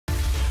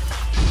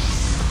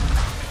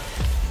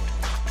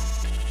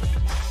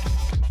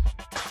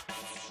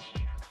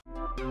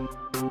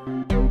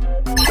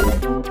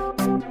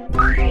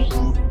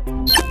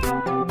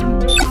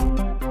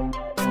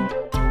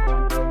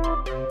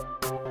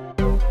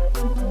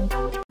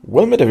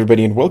Well met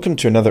everybody and welcome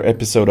to another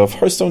episode of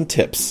Hearthstone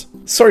Tips.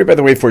 Sorry by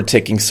the way for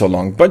taking so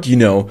long, but you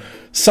know,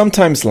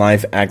 sometimes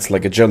life acts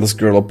like a jealous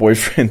girl or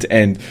boyfriend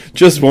and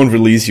just won't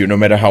release you no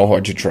matter how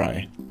hard you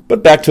try.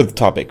 But back to the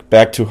topic,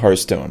 back to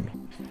Hearthstone.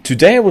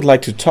 Today I would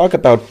like to talk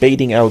about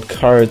baiting out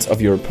cards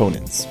of your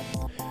opponents.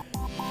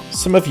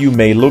 Some of you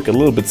may look a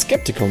little bit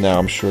skeptical now,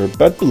 I'm sure,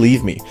 but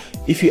believe me,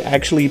 if you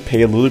actually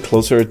pay a little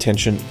closer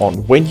attention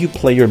on when you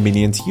play your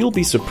minions, you'll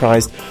be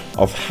surprised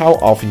of how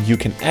often you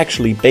can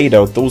actually bait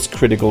out those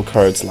critical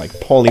cards like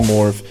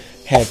Polymorph,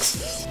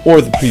 Hex, or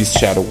the Priest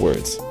Shadow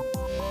Words.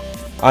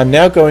 I'm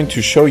now going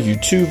to show you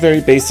two very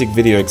basic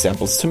video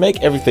examples to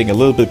make everything a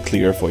little bit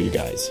clearer for you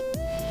guys.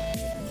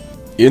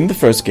 In the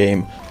first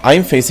game, I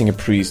am facing a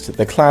Priest,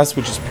 the class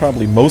which is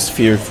probably most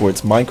feared for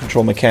its mind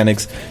control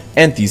mechanics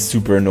and these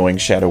super annoying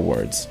Shadow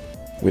Words.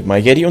 With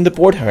my Yeti on the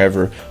board,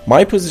 however,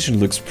 my position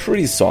looks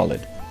pretty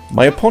solid.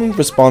 My opponent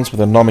responds with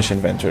a Gnomish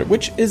Inventor,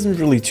 which isn't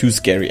really too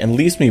scary and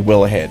leaves me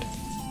well ahead.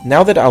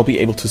 Now that I'll be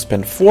able to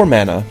spend 4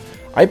 mana,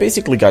 I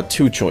basically got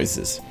two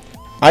choices.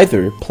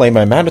 Either play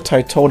my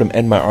Mana-Tide Totem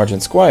and my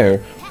Argent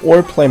Squire,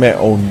 or play my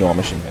own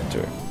Gnomish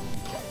Inventor.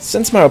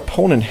 Since my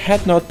opponent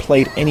had not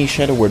played any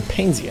Shadow Word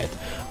Pains yet,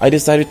 I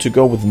decided to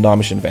go with the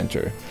Gnomish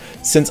Inventor,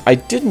 since I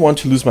didn't want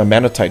to lose my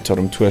Mana-Tide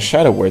Totem to a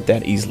Shadow Word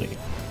that easily.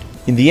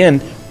 In the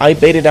end, I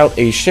baited out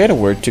a Shadow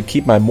Word to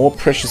keep my more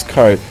precious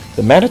card,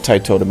 the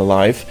Mana-Tide Totem,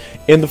 alive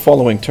in the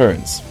following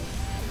turns.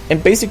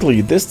 And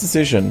basically this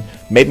decision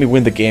made me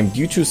win the game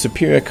due to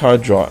superior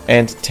card draw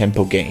and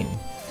tempo gain.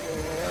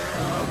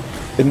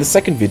 In the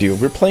second video,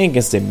 we're playing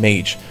against a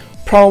Mage,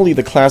 probably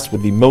the class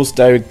with the most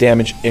direct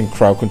damage and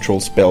crowd control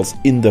spells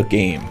in the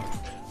game.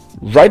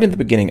 Right in the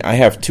beginning I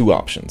have two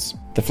options,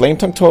 the Flame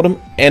Tongue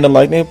Totem and a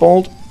Lightning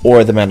Bolt,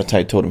 or the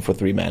Mana-Tide Totem for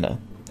 3 mana.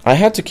 I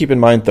had to keep in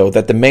mind though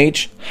that the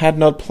Mage had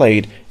not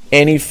played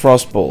any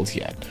Frost Bolts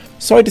yet,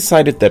 so I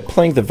decided that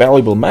playing the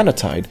valuable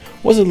Mana-Tide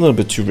was a little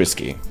bit too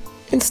risky.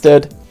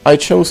 Instead, I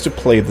chose to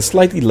play the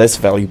slightly less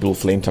valuable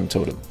Flame Tongue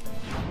Totem.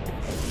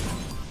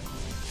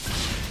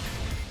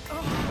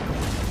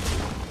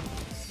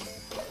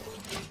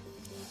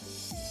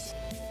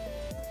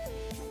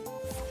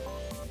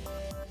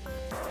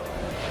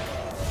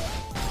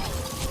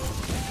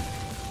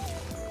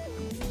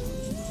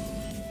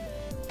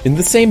 In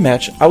the same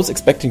match, I was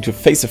expecting to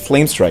face a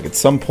Flame Strike at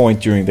some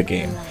point during the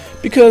game,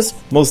 because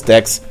most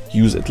decks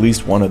use at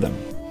least one of them.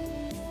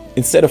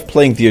 Instead of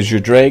playing the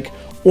Azure Drake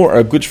or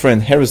our good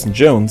friend Harrison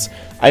Jones,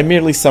 I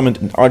merely summoned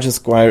an Argent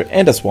Squire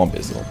and a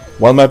Swampizzle.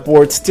 While my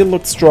board still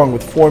looked strong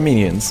with 4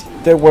 minions,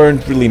 there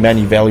weren't really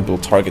many valuable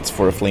targets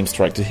for a Flame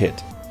Strike to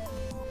hit.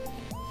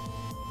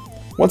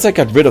 Once I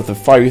got rid of the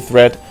fiery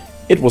threat,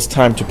 it was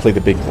time to play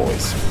the big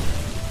boys.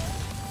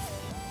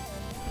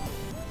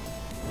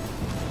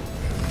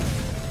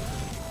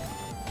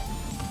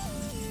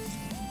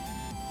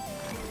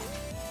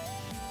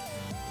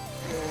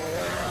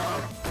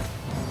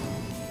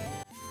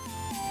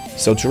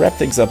 So to wrap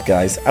things up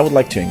guys, I would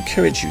like to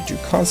encourage you to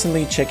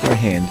constantly check your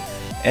hand,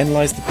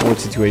 analyze the board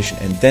situation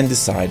and then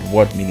decide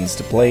what minions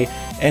to play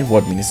and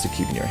what minions to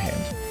keep in your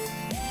hand.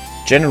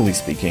 Generally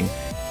speaking,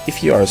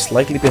 if you are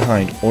slightly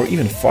behind or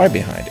even far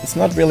behind, it's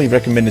not really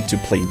recommended to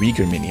play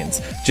weaker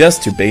minions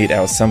just to bait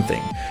out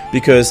something,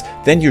 because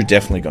then you're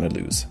definitely gonna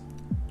lose.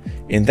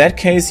 In that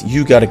case,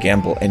 you gotta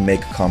gamble and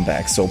make a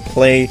comeback, so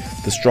play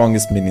the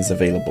strongest minions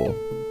available.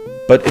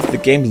 But if the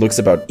game looks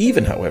about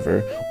even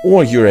however,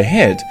 or you're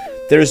ahead,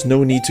 there is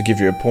no need to give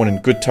your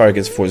opponent good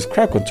targets for his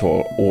crowd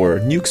control or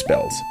nuke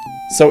spells.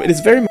 So it is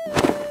very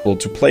possible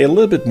to play a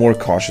little bit more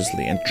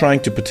cautiously and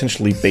trying to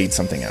potentially bait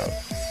something out.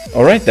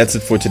 Alright, that's it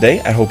for today.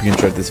 I hope you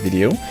enjoyed this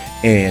video,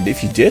 and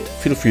if you did,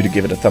 feel free to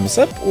give it a thumbs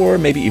up or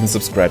maybe even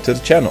subscribe to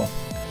the channel.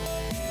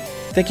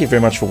 Thank you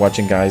very much for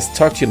watching guys,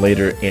 talk to you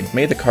later, and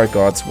may the card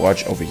gods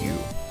watch over you.